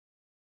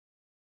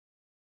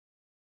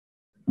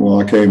Well,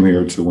 I came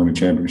here to win a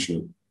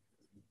championship,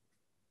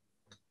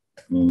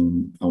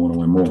 and I want to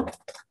win more.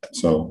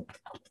 So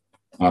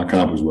I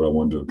accomplished what I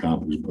wanted to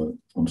accomplish, but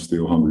I'm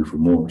still hungry for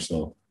more.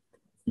 So,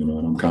 and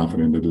I'm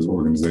confident that this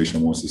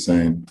organization wants the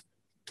same.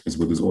 It's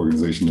what this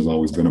organization has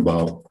always been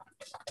about.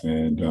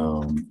 And,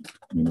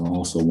 I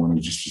also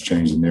wanted just to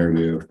change the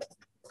narrative,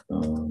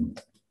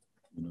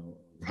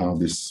 how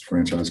this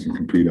franchise can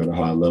compete at a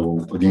high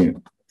level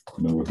again.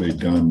 What they've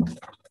done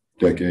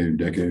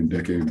decades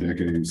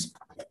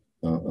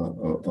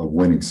of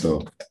winning.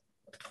 So,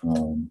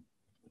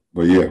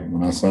 but yeah,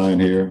 when I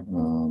signed here,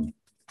 when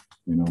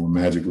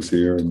Magic was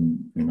here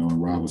and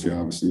Rob was here,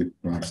 obviously,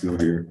 Rob's still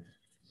here.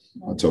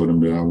 I told him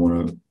that I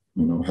want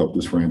to, help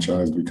this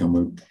franchise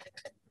become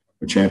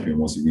a champion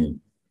once again.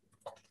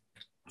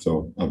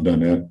 So I've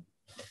done that.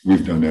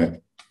 We've done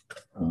that.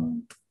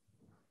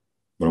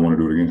 But I want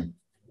to do it again.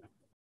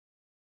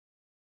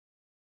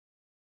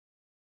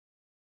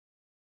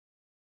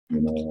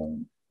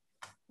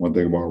 One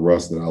thing about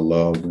Russ that I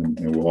love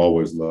and will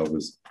always love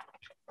is,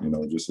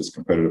 just his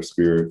competitive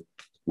spirit,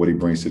 what he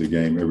brings to the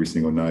game every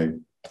single night.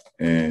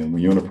 And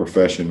when you're in a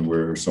profession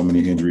where so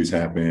many injuries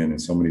happen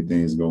and so many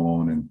things go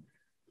on, and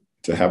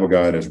to have a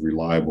guy that's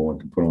reliable and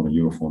can put on a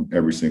uniform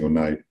every single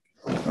night,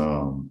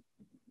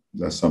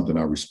 that's something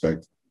I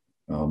respect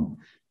out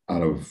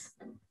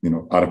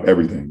of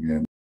everything.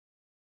 And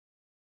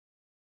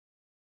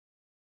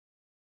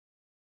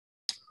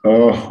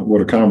well,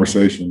 the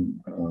conversation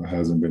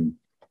hasn't been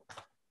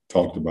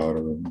talked about,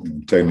 or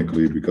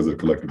technically, because of the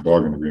collective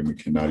bargaining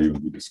agreement, cannot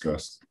even be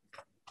discussed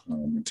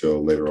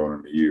until later on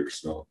in the year.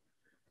 So,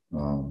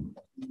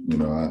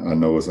 I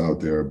know it's out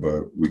there,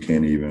 but we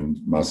can't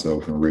even,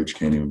 myself and Rich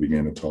can't even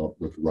begin to talk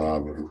with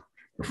Rob or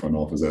the front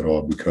office at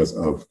all because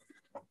of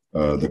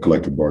the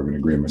collective bargaining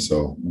agreement.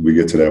 So when we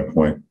get to that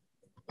point,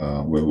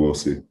 we'll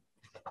see.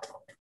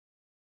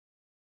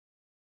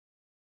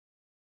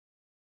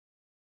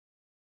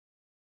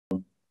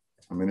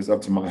 I mean, it's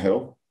up to my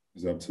health.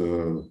 It's up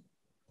to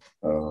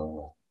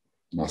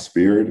my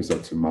spirit. It's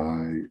up to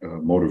my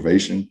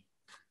motivation.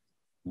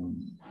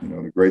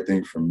 The great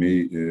thing for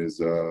me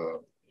is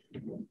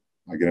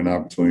I get an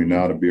opportunity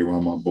now to be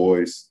around my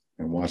boys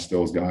and watch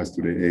those guys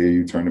through their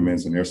AAU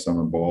tournaments and their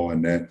summer ball.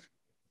 And that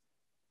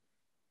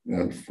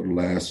for the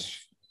last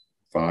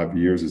 5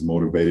 years has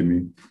motivated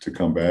me to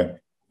come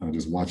back,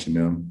 just watching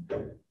them,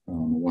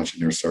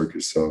 watching their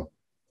circus. So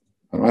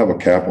I don't have a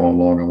cap on how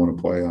long I want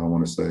to play. I don't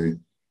want to say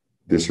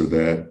this or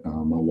that.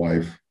 My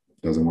wife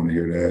doesn't want to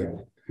hear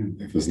that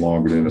if it's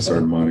longer than a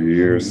certain amount of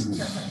years.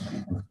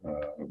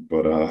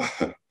 But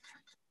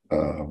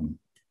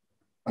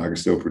I can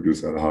still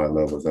produce at a high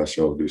level, as I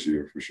showed this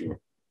year for sure.